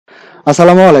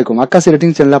আসসালামু আলাইকুম, আক্কাস এডিটিং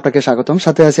চ্যানেলে আপনাকে স্বাগতম।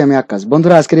 সাথে আছি আমি আক্কাস।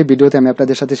 বন্ধুরা, আজকের এই ভিডিওতে আমি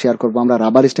আপনাদের সাথে শেয়ার করব আমরা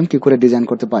রাবার স্টেম কি করে ডিজাইন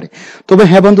করতে পারি। তবে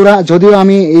হ্যাঁ বন্ধুরা, যদিও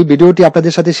আমি এই ভিডিওটি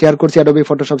আপনাদের সাথে শেয়ার করছি Adobe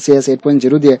Photoshop CS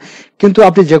 8.0 দিয়ে, কিন্তু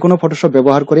আপনি যে কোনো ফটোশপ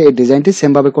ব্যবহার করে এই ডিজাইনটি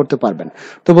সেম ভাবে করতে পারবেন।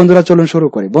 তো বন্ধুরা চলুন শুরু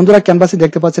করি। বন্ধুরা, ক্যানভাসে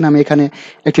দেখতে পাচ্ছেন আমি এখানে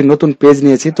একটি নতুন পেজ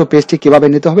নিয়েছি। তো পেজটি কিভাবে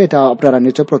নিতে হবে এটা আপনারা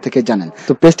নিশ্চয়ই প্রত্যেকেই জানেন।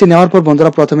 তো পেজটি নেওয়ার পর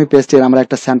বন্ধুরা প্রথমে পেজটির আমরা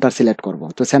একটা সেন্টার সিলেক্ট করব।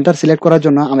 তো সেন্টার সিলেক্ট করার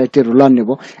জন্য আমরা একটি রুলার নেব,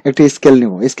 একটি স্কেল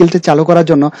নেব। স্কেলটি চালু করার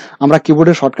জন্য আমরা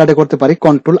কিবোর্ডের শর্টকাটে করতে পারি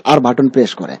কন্ট্রোল আর বাটন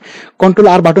প্রেস করে। কন্ট্রোল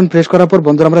আর বাটন প্রেস করার পর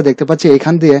বন্ধুরা আমরা দেখতে পাচ্ছি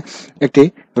এখান দিয়ে একটি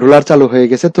রুলার চালু হয়ে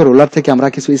গেছে। তো রুলার থেকে আমরা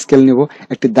কিছু স্কেল নিব,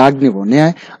 একটি দাগ নিব, নিয়ে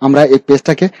আমরা এই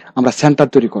পেজটাকে আমরা সেন্টার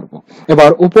তৈরি করব।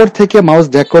 এবার উপর থেকে মাউস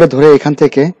ড্র্যাগ করে ধরে এখান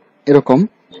থেকে এরকম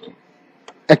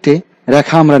একটি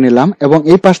রেখা আমরা নিলাম এবং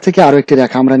এই পাশ থেকে আরো একটি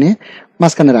রেখা আমরা নিয়ে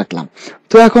মাঝখানে রাখলাম।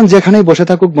 তো এখন যেখানেই বসে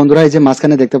থাকুক বন্ধুরা, এই যে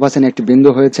মাঝখানে দেখতে পাচ্ছেন একটি বিন্দু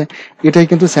হয়েছে, এটাই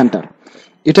কিন্তু সেন্টার।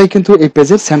 এটাই কিন্তু এই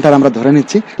পেজের সেন্টার আমরা ধরে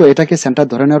নিচ্ছি। তো এটাকে সেন্টার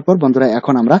ধরে নেওয়ার পর বন্ধুরা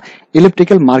এখন আমরা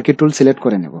ইলেকট্রিক্যাল মার্কি টুল সিলেক্ট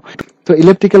করে নেব। তো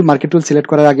ইলেকট্রিক্যাল মার্কি টুল সিলেক্ট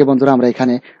করার আগে বন্ধুরা আমরা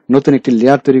এখানে নতুন একটি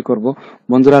লেয়ার তৈরি করব।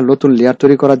 বন্ধুরা, নতুন লেয়ার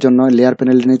তৈরি করার জন্য লেয়ার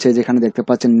প্যানেলের নিচে যেখানে দেখতে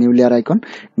পাচ্ছেন new layer icon,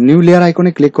 new layer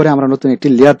আইকনে ক্লিক করে আমরা নতুন একটি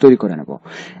লেয়ার তৈরি করে নেব।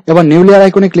 এবার নিউ লেয়ার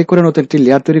আইকনে ক্লিক করে নতুন একটি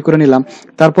লেয়ার তৈরি করে নিলাম।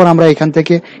 তারপর আমরা এখান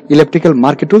থেকে ইলেকট্রিক্যাল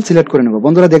মার্কি টুল সিলেক্ট করে নেব।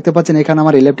 বন্ধুরা দেখতে পাচ্ছেন এখানে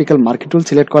আমার ইলেকট্রিক্যাল মার্কি টুল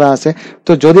সিলেক্ট করা আছে।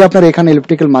 তো যদি আপনার এখানে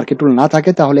ইলেকট্রিক্যাল মার্কি টুল না থাকে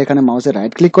তাহলে এখানে মাউসে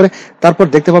রাইট ক্লিক করে তারপর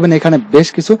দেখতে পাবেন এখানে বেশ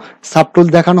কিছু সাব টুল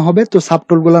দেখানো হবে। তো সাব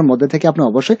টুলগুলোর মধ্যে থেকে আপনি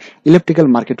অবশ্যই ইলেকট্রিক্যাল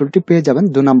মার্কি টুলটি পেয়ে যাবেন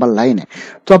 2 নাম্বার লাইনে।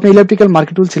 তো আপনি ইলেকট্রিক্যাল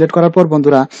মার্কি টুল সিলেক্ট করার পর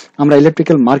বন্ধুরা আমরা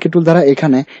ইলেকট্রিক্যাল মার্কি টুল দ্বারা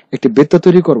এখানে একটি বৃত্ত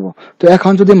তৈরি করব। তো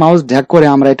এখন যদি মাউস ড্র্যাগ করে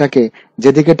আমরা এটাকে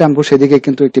যেদিকে টানবো সেদিকে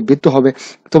কিন্তু একটি বৃত্ত হবে।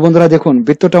 তো বন্ধুরা দেখুন,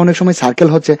 বৃত্তটা অনেক সময় সার্কেল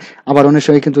হচ্ছে, আবার অনেক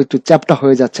সময় কিন্তু একটু চ্যাপ্টা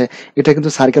হয়ে যাচ্ছে, এটা কিন্তু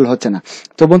সার্কেল হচ্ছে না।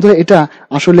 তো বন্ধুরা এটা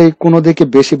আসলে কোনো দিকে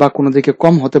বেশি বা কোনো দিকে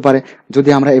কম হতে পারে যদি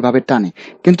আমরা এভাবে টানি,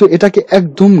 কিন্তু এটাকে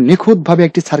একদম নিখুঁত ভাবে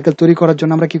একটি সার্কেল তৈরি করার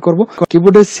জন্য আমরা কি করব,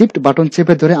 কিবোর্ডের শিফট বাটন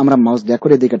চেপে ধরে আমরা মাউস ড্র্যাগ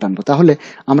করে এদিকে টানবো। তাহলে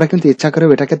আমরা কিন্তু ইচ্ছা করেও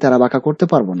এটাকে তেরা বাঁকা করতে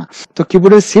পারবো না। তো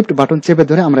কিবোর্ডের শিফট বাটন চেপে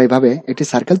ধরে আমরা এইভাবে একটি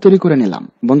সার্কেল তৈরি করে নিলাম।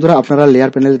 বন্ধুরা আপনারা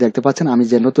লেয়ার প্যানেলে দেখতে পাচ্ছেন আমি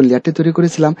যে নতুন লেয়ারটি তৈরি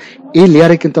করেছিলাম এই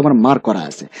লেয়ারে কিন্তু আমার মার্ক করা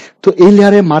আছে। তো এই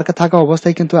লেয়ারে মার্ক থাকা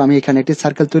অবস্থায় কিন্তু আমি এখানে একটি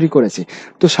সার্কেল তৈরি করেছি।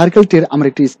 তো সার্কেলটির আমরা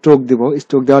একটি স্ট্রোক দিব।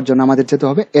 স্ট্রোক দেওয়ার জন্য আমাদের যেতে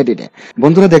হবে এডিটে।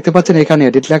 বন্ধুরা দেখতে পাচ্ছেন এখানে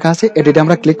এডিট লেখা আছে, এডিটে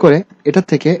আমরা ক্লিক করে এটা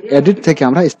থেকে এডিট থেকে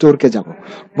আমরা স্টোরকে যাব।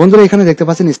 বন্ধুরা এখানে দেখতে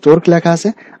পাচ্ছেন স্টোর লেখা আছে,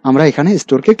 আমরা এখানে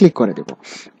স্টোরকে ক্লিক করে দেব।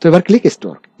 তো এবার ক্লিক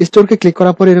স্টোর। স্টোরকে ক্লিক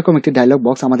করার পর এরকম একটি ডায়লগ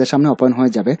বক্স আমাদের সামনে ওপেন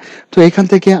হয়ে যাবে। তো এখান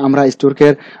থেকে আমরা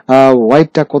স্টোরকের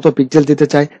ওয়াইডটা কত পিক্সেল দিতে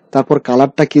চাই, তারপর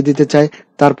কালারটা কি দিতে চাই,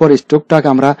 তারপর স্ট্রোকটাকে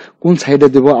আমরা কোন সাইডে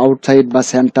দেব, আউটসাইড বা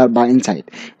সেন্টার বা ইনসাইড,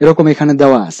 এরকম এখানে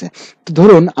দেওয়া আছে। তো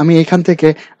ধরুন আমি এখান থেকে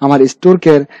আমার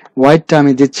স্ট্রোকের ওয়াইডটা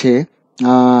আমি দিচ্ছি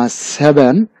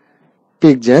 7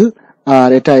 পিক্সেল, আর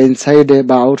এটা ইনসাইডে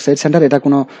বা আউটসাইড সেন্টার এটা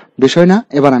কোনো বিষয় না।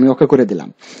 এবার আমি ওকে করে দিলাম।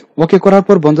 ওকে করার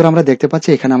পর বন্ধুরা আমরা দেখতে পাচ্ছি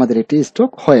এখানে আমাদের একটি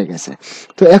স্ট্রোক হয়ে গেছে।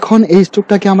 তো এখন এই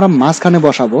স্ট্রোকটাকে আমরা মাঝখানে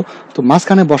বসাবো। তো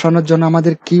মাঝখানে বসানোর জন্য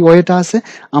আমাদের কি ওয়েটা আছে,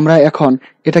 আমরা এখন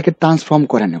এটাকে ট্রান্সফর্ম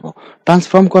করে নেব।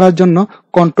 ট্রান্সফর্ম করার জন্য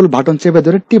কন্ট্রোল বাটন চেপে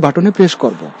ধরে টি বাটনে প্রেস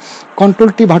করব। কন্ট্রোল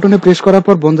টি বাটনে প্রেস করার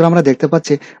পর বন্ধুরা আমরা দেখতে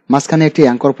পাচ্ছি মাঝখানে একটি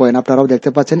অ্যাঙ্কর পয়েন্ট, আপনারাও দেখতে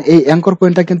পাচ্ছেন এই অ্যাঙ্কর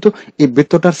পয়েন্টটা কিন্তু এই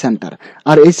বৃত্তটার সেন্টার।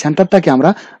 আর এই সেন্টারটাকে আমরা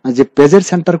যে পেজের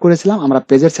সেন্টার করেছিলাম, আমরা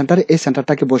পেজের সেন্টারে এই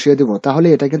সেন্টারটাকে বসিয়ে দেব। তাহলে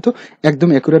এটা কিন্তু একদম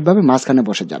একুরেট ভাবে মাঝখানে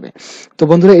বসে যাবে। তো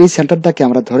বন্ধুরা এই সেন্টারটাকে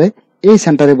আমরা ধরে এই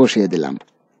সেন্টারে বসিয়ে দিলাম।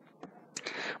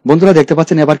 বন্ধুরা দেখতে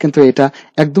পাচ্ছেন এবার কিন্তু এটা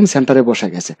একদম সেন্টারে বসে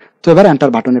গেছে। তো এবার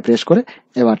এন্টার বাটনে প্রেস করে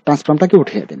এবার ট্রান্সফর্মটাকে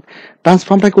উঠিয়ে দিন।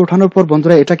 ট্রান্সফর্মটাকে উঠানোর পর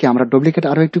বন্ধুরা এটাকে আমরা ডুপ্লিকেট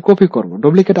আরো একটি কপি করব।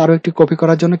 ডুপ্লিকেট আরো একটি কপি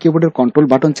করার জন্য কিবোর্ডের কন্ট্রোল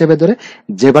বাটন চেপে ধরে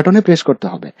যে বাটনে প্রেস করতে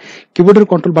হবে। কিবোর্ডের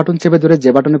কন্ট্রোল বাটন চেপে ধরে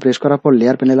যে বাটনে প্রেস করার পর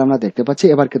লেয়ার প্যানেলে আমরা দেখতে পাচ্ছি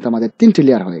এবার কিন্তু আমাদের 3টি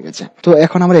লেয়ার হয়ে গেছে। তো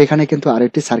এখন আমরা এখানে কিন্তু আরো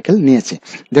একটি সার্কেল নিয়েছি।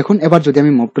 দেখুন এবার যদি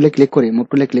আমি মুভ টুলে ক্লিক করি, মুভ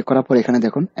টুলে ক্লিক করার পর এখানে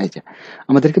দেখুন এই যে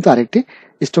আমাদের কিন্তু আরেকটি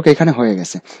স্ট্রোক এখানে হয়ে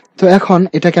গেছে। তো এখন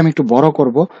এটাকে আমি একটু বড়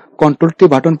করব। কন্ট্রোল টি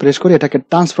বাটন প্রেস করে এটাকে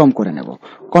ট্রান্সফর্ম করে নেব।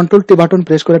 কন্ট্রোল টি বাটন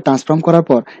প্রেস করে ট্রান্সফর্ম করার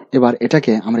পর এবার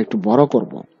এটাকে আমরা একটু বড়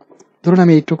করব। ধরুন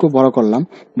আমি এইটুকু বড় করলাম।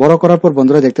 বড় করার পর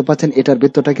বন্ধুরা দেখতে পাচ্ছেন এটার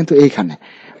বৃত্তটা কিন্তু এইখানে,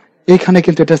 এইখানে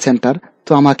কিন্তু এটা সেন্টার।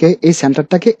 তো আমাকে এই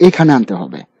সেন্টারটাকে এইখানে আনতে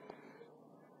হবে,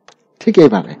 ঠিক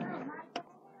এইভাবে।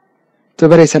 তো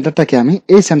এবার এই সেন্টারটাকে আমি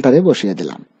এই সেন্টারে বসিয়ে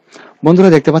দিলাম। বন্ধুরা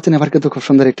দেখতে পাচ্ছেন এবার কিন্তু খুব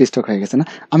সুন্দর একটি স্ট্রোক হয়ে গেছে না?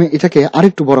 আমি এটাকে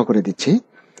আরেকটু বড় করে দিচ্ছি।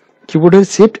 কিবোর্ডের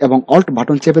শিফট এবং অল্ট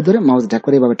বাটন চেপে ধরে মাউস ড্র্যাগ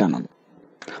করে এভাবে টানুন।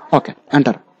 ওকে,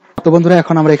 এন্টার। তো বন্ধুরা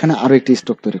এখন আমরা এখানে আরো একটি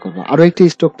স্ট্রোক তৈরি করব। আরো একটি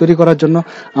স্ট্রোক তৈরি করার জন্য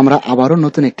আমরা আবারও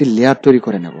নতুন একটি লেয়ার তৈরি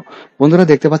করে নেব। বন্ধুরা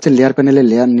দেখতে পাচ্ছেন লেয়ার প্যানেলে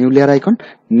layer new layer icon,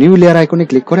 new layer আইকনে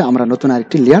ক্লিক করে আমরা নতুন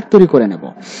আরেকটি লেয়ার তৈরি করে নেব।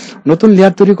 নতুন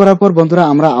লেয়ার তৈরি করার পর বন্ধুরা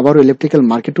আমরা আবারও ইলেকট্রিক্যাল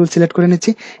মার্কি টুল সিলেক্ট করে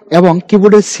নিচ্ছি এবং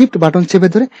কিবোর্ডের শিফট বাটন চেপে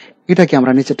ধরে এটাকে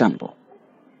আমরা নিচে টানবো।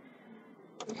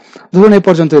 ধরুন এই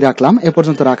পর্যন্তই রাখলাম। এ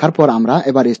পর্যন্ত রাখার পর আমরা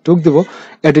এবার স্ট্রোক দিব,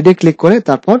 এডিটে ক্লিক করে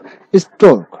তারপর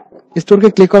স্ট্রোকে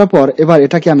ক্লিক করার পর এবার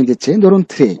এটাকে আমি দিচ্ছি ধরুন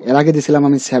 3, এর আগে দিছিলাম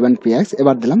আমি 7px,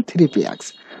 এবার দিলাম 3px।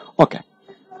 ওকে,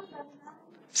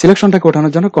 সিলেকশনটাকে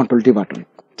ওঠানোর জন্য কন্ট্রোল টি বাটন,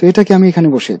 তো এটাকে আমি এখানে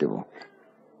বসিয়ে দেব।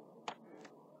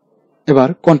 এবার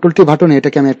কন্ট্রোল টি বাটনে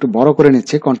এটাকে আমি একটু বড় করে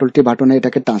নিচ্ছি, কন্ট্রোল টি বাটনে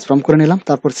এটাকে ট্রান্সফর্ম করে নিলাম,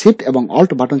 তারপর শিফট এবং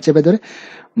অল্ট বাটন চেপে ধরে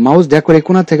মাউস ড্র্যাগ করে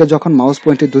কোণা থেকে যখন মাউস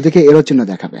পয়েন্টের দুদিকে এরো চিহ্ন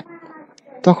দেখাবে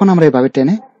তখন আমরা এভাবে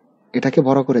টেনে এটাকে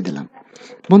বড় করে দিলাম।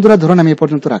 বন্ধুরা ধরুন আমি এ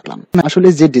পর্যন্ত রাখলাম। আসলে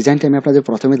যে ডিজাইনটা আমি আপনাদের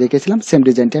প্রথমে দেখিয়েছিলাম সেম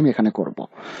ডিজাইনটা আমি এখানে করব।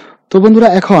 তো বন্ধুরা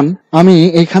এখন আমি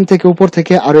এইখান থেকে উপর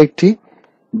থেকে আরো একটি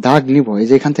দাগ নিব, এই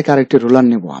যে এখান থেকে আরো একটি রুলার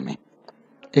নিব, আমি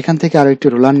এখান থেকে আরো একটি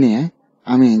রুলার নিয়ে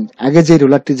আমি আগে যে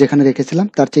রুলারটি যেখানে রেখেছিলাম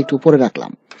তার চেয়ে একটু উপরে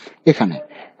রাখলাম এখানে,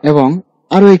 এবং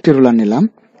আরো একটি রুলার নিলাম,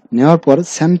 নেওয়ার পর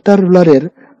সেন্টার রুলারের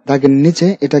দাগের নিচে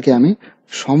এটাকে আমি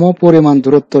সমপরিমাণ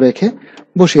দূরত্ব রেখে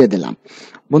বসিয়ে দিলাম।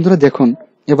 বন্ধুরা দেখুন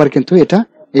এবার কিন্তু এটা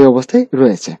এই অবস্থায়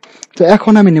রয়েছে। তো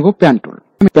এখন আমি নিব পেন টুল,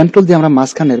 পেন টুল দিয়ে আমরা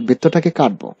মাঝখানের বৃত্তটাকে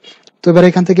কাটবো। তো এবার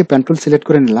এখান থেকে পেন টুল সিলেক্ট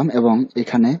করে নিলাম এবং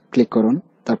এখানে ক্লিক করুন,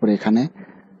 তারপর এখানে,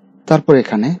 তারপর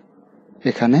এখানে,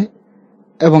 এখানে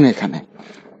এবং এখানে।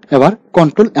 এবার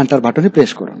কন্ট্রোল এন্টার বাটনে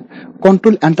প্রেস করুন।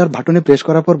 কন্ট্রোল এন্টার বাটনে প্রেস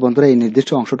করার পর বন্ধুরা এই নির্দিষ্ট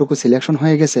অংশটুকু সিলেকশন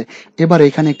হয়ে গেছে। এবার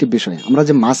এখানে একটি বিষয়, আমরা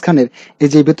যে মাঝখানের এই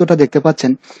যে বৃত্তটা দেখতে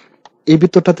পাচ্ছেন, এই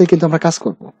বৃত্তটাতে কিন্তু আমরা কাজ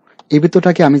করব। এই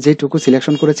বৃত্তটাকে আমি যেটুকু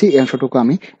সিলেকশন করেছি এই অংশটুকু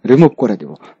আমি রিমুভ করে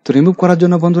দেব। তো রিমুভ করার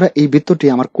জন্য বন্ধুরা এই বৃত্তটি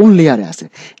আমার কোন লেয়ারে আছে,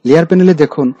 লেয়ার প্যানেলে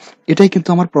দেখুন এটাই কিন্তু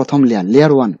আমার প্রথম লেয়ার,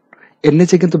 লেয়ার 1। এর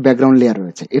নিচে কিন্তু ব্যাকগ্রাউন্ড লেয়ার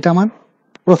রয়েছে, এটা আমার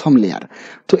প্রথম লেয়ার।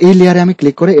 তো এই লেয়ারে আমি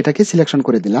ক্লিক করে এটাকে সিলেকশন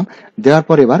করে দিলাম, দেওয়ার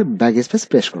পর এবার ব্যাক স্পেস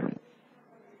প্রেস করুন।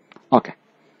 ওকে,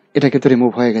 এটা কিন্তু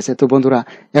রিমুভ হয়ে গেছে। তো বন্ধুরা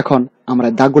এখন আমরা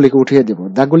দাগগুলিকে উঠিয়ে দেব।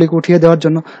 দাগগুলিকে উঠিয়ে দেওয়ার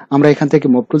জন্য আমরা এখান থেকে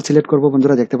মুভ টুল সিলেক্ট করব।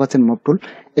 বন্ধুরা দেখতে পাচ্ছেন মুভ টুল,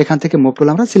 এখান থেকে মুভ টুল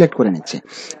আমরা সিলেক্ট করে নিচ্ছি।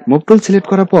 মুভ টুল সিলেক্ট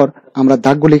করার পর আমরা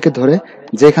দাগগুলিকে ধরে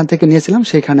যেখান থেকে নিয়েছিলাম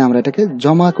সেখানে আমরা এটাকে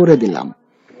জমা করে দিলাম,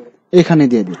 এখানে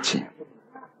দিয়ে দিচ্ছি।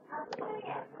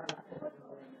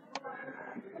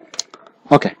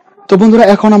 ওকে, তো বন্ধুরা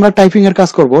এখন আমরা টাইপিং এর কাজ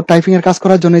করব। টাইপিং এর কাজ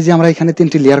করার জন্য যে আমরা এখানে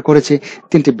 3টি লেয়ার করেছি,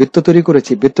 3টি বৃত্ত তৈরি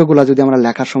করেছি, বৃত্তগুলো যদি আমরা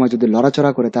লেখার সময় যদি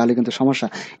লড়াচড়া করে তাহলে কিন্তু সমস্যা।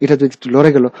 এটা যদি একটু লড়ে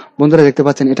গেল, বন্ধুরা দেখতে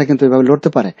পাচ্ছেন এটা কিন্তু এভাবে লড়তে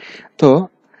পারে। তো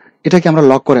এটাকে আমরা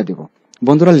লক করে দিব।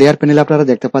 বন্ধুরা লেয়ার প্যানেলে আপনারা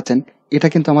দেখতে পাচ্ছেন এটা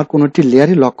কিন্তু আমার কোনোটি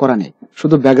লেয়ারই লক করা নেই,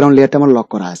 শুধু ব্যাকগ্রাউন্ড লেয়ারটা আমার লক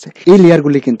করা আছে। এই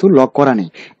লেয়ারগুলি কিন্তু লক করা নেই।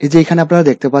 এই যে এখানে আপনারা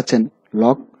দেখতে পাচ্ছেন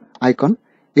লক আইকন,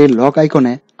 এই লক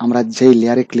আইকনে আমরা যেই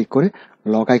লেয়ারে ক্লিক করে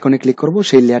লক আইকনে ক্লিক করব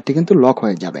সেই লেয়ারটি কিন্তু লক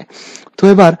হয়ে যাবে। তো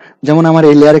এবার যেমন আমার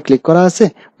এই লেয়ারে ক্লিক করা আছে,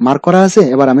 মার্ক করা আছে,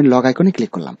 এবার আমি লক আইকনে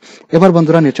ক্লিক করলাম। এবার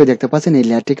বন্ধুরা নিশ্চয়ই দেখতে পাচ্ছেন এই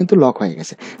লেয়ারটি কিন্তু লক হয়ে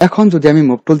গেছে। এখন যদি আমি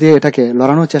মুভ টুল দিয়ে এটাকে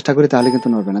লড়ানোর চেষ্টা করি তাহলে কিন্তু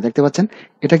নড়বে না, দেখতে পাচ্ছেন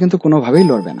এটা কিন্তু কোনোভাবেই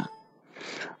লড়বে না।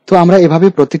 তো আমরা এভাবে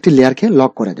প্রত্যেকটি লেয়ারকে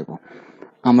লক করে দেব।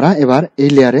 আমরা এবার এই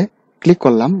লেয়ারে ক্লিক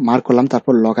করলাম, মার্ক করলাম,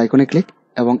 তারপর লক আইকনে ক্লিক,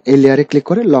 এবং এই লেয়ারে ক্লিক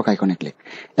করে লক আইকনে ক্লিক।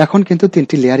 এখন কিন্তু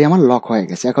 3টি লেয়ারই আমার লক হয়ে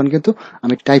গেছে। এখন কিন্তু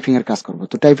আমি টাইপিং এর কাজ করব।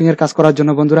 তো টাইপিং এর কাজ করার জন্য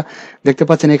বন্ধুরা দেখতে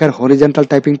পাচ্ছেন এখানে হরিজন্টাল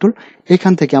টাইপিং টুল,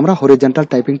 এখান থেকে আমরা হরিজন্টাল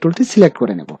টাইপিং টুলটি সিলেক্ট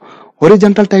করে নেব।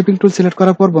 হরিজন্টাল টাইপিং টুল সিলেক্ট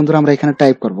করার পর বন্ধুরা আমরা এখানে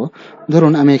টাইপ করব।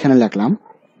 ধরুন আমি এখানে লিখলাম,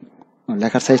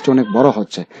 লেখার সাইজটা অনেক বড়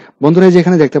হচ্ছে। বন্ধুরা এই যে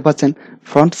এখানে দেখতে পাচ্ছেন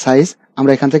ফ্রন্ট সাইজ,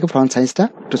 আমরা এখান থেকে ফ্রন্ট সাইজটা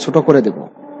একটু ছোট করে দেব।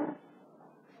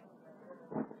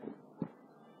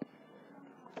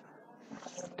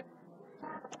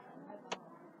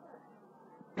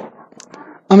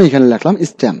 আমি এখানে লিখলাম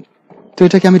স্ট্যাম্প। তো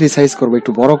এটাকে আমি রিসাইজ করব,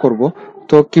 একটু বড় করব।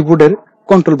 তো কিবোর্ডের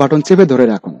কন্ট্রোল বাটন চেপে ধরে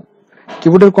রাখুন,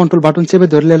 কিবোর্ডের কন্ট্রোল বাটন চেপে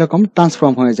ধরলে এরকম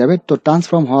ট্রান্সফর্ম হয়ে যাবে। তো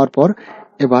ট্রান্সফর্ম হওয়ার পর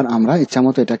এবার আমরা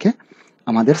ইচ্ছামতো এটাকে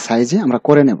আমাদের সাইজে আমরা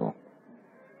করে নেব।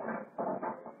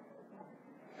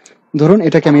 ধরুন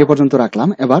এটাকে আমি এ পর্যন্ত রাখলাম,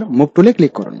 এবার মুভ টুলে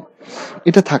ক্লিক করুন।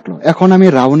 এটা থাকলো। এখন আমি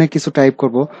রাউন্ডে কিছু টাইপ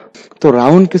করব। তো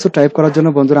রাউন্ড কিছু টাইপ করার জন্য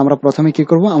বন্ধুরা আমরা প্রথমে কি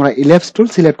করব, আমরা ইলিপস টুল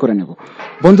সিলেক্ট করে নেব।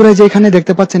 বন্ধুরা যে এখানে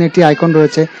দেখতে পাচ্ছেন একটি আইকন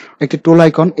রয়েছে, একটি টুল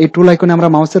আইকন। এই টুল আইকনে আমরা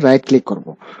মাউসের রাইট ক্লিক করব।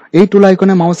 এই টুল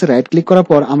আইকনে মাউসের রাইট ক্লিক করার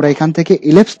পর আমরা এখান থেকে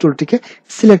ইলিপস টুলটিকে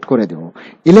সিলেক্ট করে দেব।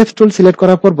 ইলিপস টুল সিলেক্ট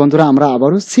করার পর বন্ধুরা আমরা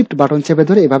আবারও শিফট বাটন চেপে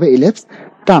ধরে এভাবে ইলিপস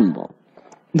টানবো।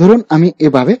 ধরুন আমি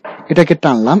এভাবে এটাকে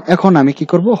টানলাম। এখন আমি কি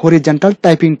করব, হরিজন্টাল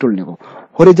টাইপিং টুল নেব।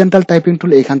 হরিজন্টাল টাইপিং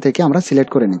টুল এখান থেকে আমরা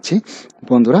সিলেক্ট করে নিচ্ছি।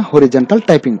 বন্ধুরা হরিজন্টাল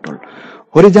টাইপিং টুল,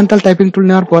 হরিজন্টাল টাইপিং টুল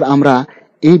নেওয়ার পর আমরা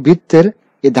এই বৃত্তের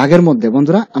এই দাগের মধ্যে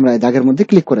বন্ধুরা আমরা এই দাগের মধ্যে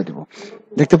ক্লিক করে দেব,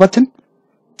 দেখতে পাচ্ছেন।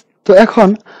 তো এখন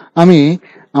আমি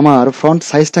আমার ফ্রন্ট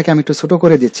সাইজটাকে আমি একটু ছোট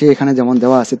করে দিচ্ছি, এখানে যেমন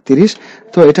দেওয়া আছে 30,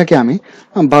 তো এটাকে আমি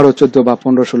 12, 14 বা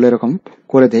 15, 16 এরকম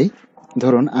করে দেই।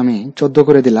 ধরুন আমি 14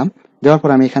 করে দিলাম। দেওয়ার পর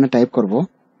আমি এখানে টাইপ করব,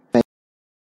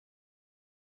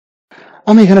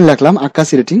 আমি এখানে লিখলাম আক্কাস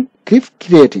এডিটিং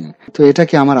ক্রিয়েটিং। তো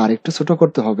এটাকে আমার আরেকটু ছোট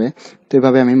করতে হবে। তো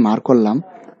এভাবে আমি মার্ক করলাম।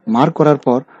 মার্ক করার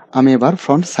পর আমি এবার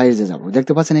ফ্রন্ট সাইজে যাব।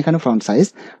 দেখতে পাচ্ছেন এখানে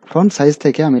ফ্রন্ট সাইজ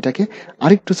থেকে আমি এটাকে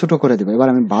আরেকটু ছোট করে দেব। এবার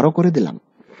আমি 12 করে দিলাম।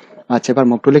 আচ্ছা, এবার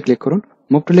মুভ টুলে ক্লিক করুন।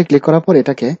 মুভ টুলে ক্লিক করার পর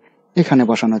এটাকে এখানে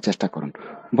বসানোর চেষ্টা করুন।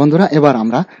 বন্ধুরা, এবার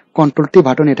আমরা কন্ট্রোল টি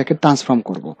বাটন এটাকে ট্রান্সফর্ম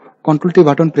করব। কন্ট্রোল টি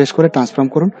বাটন প্রেস করে ট্রান্সফর্ম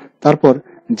করুন। তারপর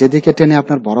যেদিকে টেনে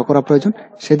আপনার বড় করা প্রয়োজন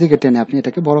সেদিকে টেনে আপনি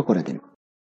এটাকে বড় করে দিন।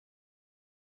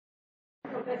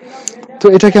 তো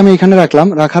এটাকে আমি এখানে রাখলাম।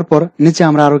 রাখার পর নিচে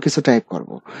আমরা আরো কিছু টাইপ করব।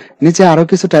 নিচে আরো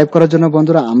কিছু টাইপ করার জন্য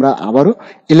বন্ধুরা আমরা আবারও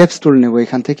ইলিপস টুল নেব।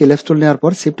 এখান থেকে ইলিপস টুল নেওয়ার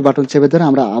পর শিফট বাটন চেপে ধরে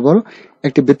আমরা আবারও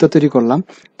একটি বৃত্ত তৈরি করলাম।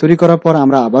 তৈরি করার পর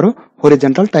আমরা আবারও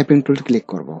হরিজন্টাল টাইপিং টুল ক্লিক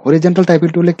করব। হরিজন্টাল টাইপিং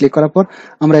টুলে ক্লিক করার পর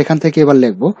আমরা এখান থেকে এবার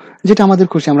লিখব যেটা আমাদের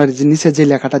খুশি। আমরা নিচে যে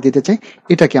লেখাটা দিতে চাই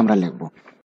এটাকে আমরা লিখব।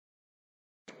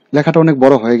 লেখাটা অনেক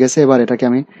বড় হয়ে গেছে। এবার এটাকে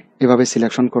আমি এভাবে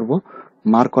সিলেকশন করব।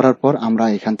 মার্ক করার পর আমরা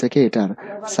এখান থেকে এটার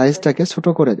সাইজটাকে ছোট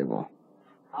করে দেব।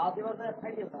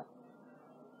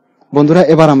 বন্ধুরা,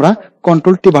 এবার আমরা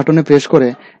কন্ট্রোল টি বাটনে প্রেস করে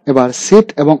এবার শিফট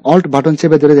এবং অল্ট বাটন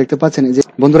চেপে ধরে দেখতে পাচ্ছেন যে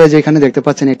বন্ধুরা যে এখানে দেখতে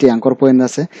পাচ্ছেন একটি অ্যাঙ্কর পয়েন্ট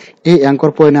আছে। এই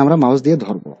অ্যাঙ্কর পয়েন্টে আমরা মাউস দিয়ে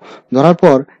ধরব। ধরার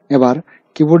পর এবার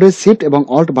কিবোর্ডের শিফট এবং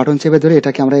অল্ট বাটন চেপে ধরে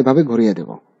এটাকে আমরা এভাবে ঘুরিয়ে দেব।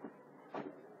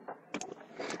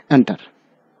 এন্টার।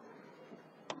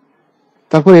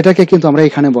 তারপর এটাকে কিন্তু আমরা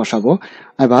এখানে বসাবো।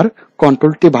 এবার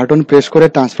কন্ট্রোল টি বাটন প্রেস করে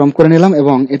ট্রান্সফর্ম করে নিলাম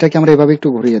এবং এটাকে আমরা এভাবে একটু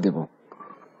ঘুরিয়ে দেব।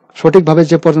 সঠিকভাবে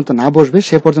যে পর্যন্ত না বসবে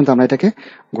সে পর্যন্ত আমরা এটাকে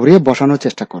ঘুরিয়ে বসানোর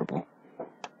চেষ্টা করব।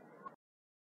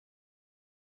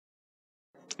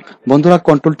 বন্ধুরা,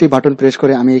 কন্ট্রোল টি বাটন প্রেস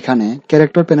করে আমি এখানে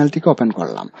ক্যারেক্টার প্যানেলটিকে ওপেন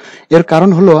করলাম। এর কারণ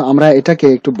হলো আমরা এটাকে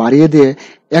একটু বাড়িয়ে দিয়ে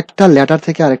একটা লেটার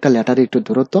থেকে আরেকটা লেটারে একটু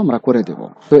দূরত্ব আমরা করে দেব।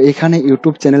 তো এখানে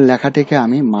ইউটিউব চ্যানেল লেখাটিকে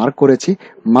আমি মার্ক করেছি।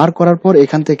 মার্ক করার পর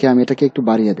এখান থেকে আমি এটাকে একটু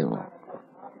বাড়িয়ে দেব।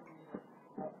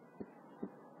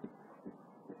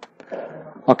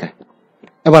 ওকে,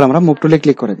 এবার আমরা মুভ টুলে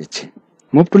ক্লিক করে দিচ্ছি।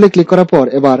 মুভ টুলে ক্লিক করার পর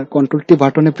এবার কন্ট্রোল টি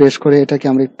বাটনে প্রেস করে এটাকে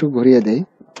আমরা একটু ঘুরিয়ে দেই।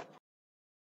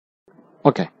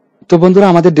 ওকে, তো বন্ধুরা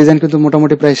আমাদের ডিজাইন কিন্তু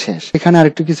মোটামুটি প্রায় শেষ। এখানে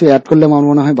আরেকটু কিছু অ্যাড করলে আমার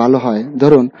মনে হয় ভালো হয়।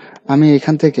 ধরুন আমি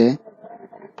এখান থেকে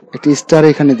একটি স্টার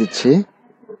এখানে দিচ্ছি।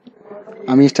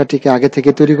 আমি স্টারটিকে আগে থেকে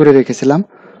তৈরি করে রেখেছিলাম।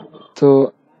 তো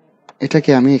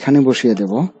এটাকে আমি এখানে বসিয়ে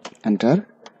দেব। এন্টার।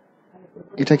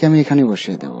 এটাকে আমি এখানে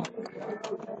বসিয়ে দেব।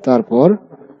 তারপর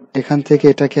এখান থেকে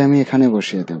এটাকে আমি এখানে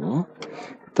বসিয়ে দেব।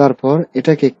 তারপর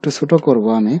এটাকে একটু ছোট করব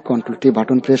আমি কন্ট্রোল টি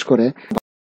বাটন প্রেস করে।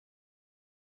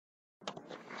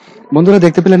 বন্ধুরা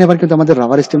দেখতে পেলেন এবার কিন্তু আমাদের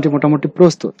রাবার স্টেমটি মোটামুটি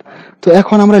প্রস্তুত। তো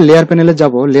এখন আমরা লেয়ার প্যানেলে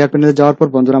যাব। লেয়ার প্যানেলে যাওয়ার পর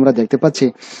বন্ধুরা আমরা দেখতে পাচ্ছি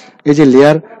এই যে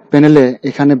লেয়ার প্যানেলে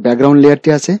এখানে ব্যাকগ্রাউন্ড লেয়ারটি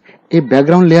আছে। এই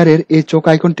ব্যাকগ্রাউন্ড লেয়ারের এই চোখ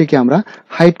আইকনটিকে আমরা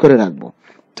হাইড করে রাখবো।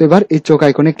 তো এবার এই চোখ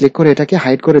আইকনে ক্লিক করে এটাকে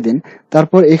হাইড করে দিন।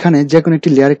 তারপর এখানে যে কোনো একটি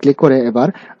লেয়ারে ক্লিক করে এবার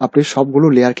আপনি সবগুলো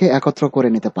লেয়ারকে একত্র করে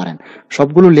নিতে পারেন।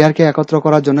 সবগুলো লেয়ারকে একত্র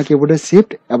করার জন্য কিবোর্ডের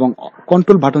শিফট এবং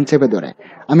কন্ট্রোল বাটন চেপে ধরে,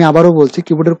 আমি আবারও বলছি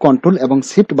কিবোর্ডের কন্ট্রোল এবং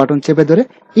শিফট বাটন চেপে ধরে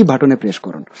এই বাটনে প্রেস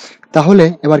করুন। তাহলে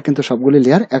এবার কিন্তু সবগুলি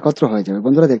লেয়ার একত্র হয়ে যাবে।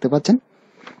 বন্ধুরা দেখতে পাচ্ছেন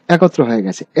একত্র হয়ে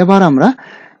গেছে। এবার আমরা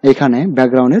এখানে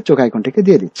ব্যাকগ্রাউন্ডের চোখ আইকনটিকে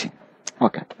দিয়ে দিচ্ছি।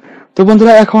 ওকে, তো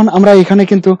বন্ধুরা এখন আমরা এখানে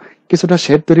কিন্তু কিছুটা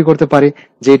শেড তৈরি করতে পারি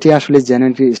যেটি আসলে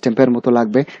জেনারেটি স্ট্যাম্পের মতো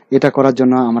লাগবে। এটা করার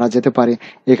জন্য আমরা যেতে পারি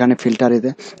এখানে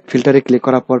ফিল্টারে ক্লিক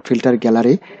করার পর ফিল্টার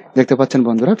গ্যালারি দেখতে পাচ্ছেন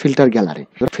বন্ধুরা,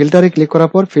 ফিল্টারে ক্লিক করার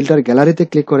পর ফিল্টার গ্যালারিতে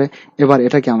ক্লিক করে এবার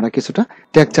এটাকে আমরা কিছুটা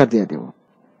টেক্সচার দিয়ে দেব।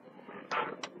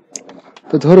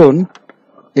 তো ধরুন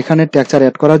এখানে টেক্সচার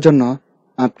অ্যাড করার জন্য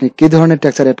আপনি কি ধরনের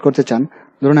টেক্সচার অ্যাড করতে চান,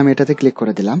 ধরুন আমি এটাতে ক্লিক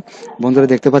করে দিলাম। বন্ধুরা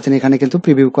দেখতে পাচ্ছেন এখানে কিন্তু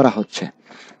প্রিভিউ করা হচ্ছে।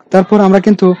 তারপর আমরা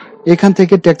কিন্তু এখান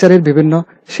থেকে টেক্সচারের বিভিন্ন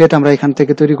শেড আমরা এখান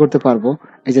থেকে তৈরি করতে পারবো।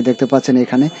 এই যে দেখতে পাচ্ছেন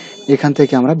এখান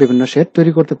থেকে আমরা বিভিন্ন শেড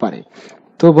তৈরি করতে পারি।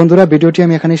 তো বন্ধুরা ভিডিওটি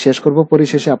আমি এখানে শেষ করব।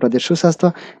 পরিশেষে আপনাদের সুস্বাস্থ্য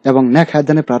এবং নেক হায়াত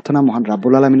দানের প্রার্থনা মহান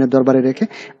রাব্বুল আলামিনের দরবারে রেখে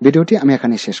ভিডিওটি আমি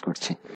এখানে শেষ করছি।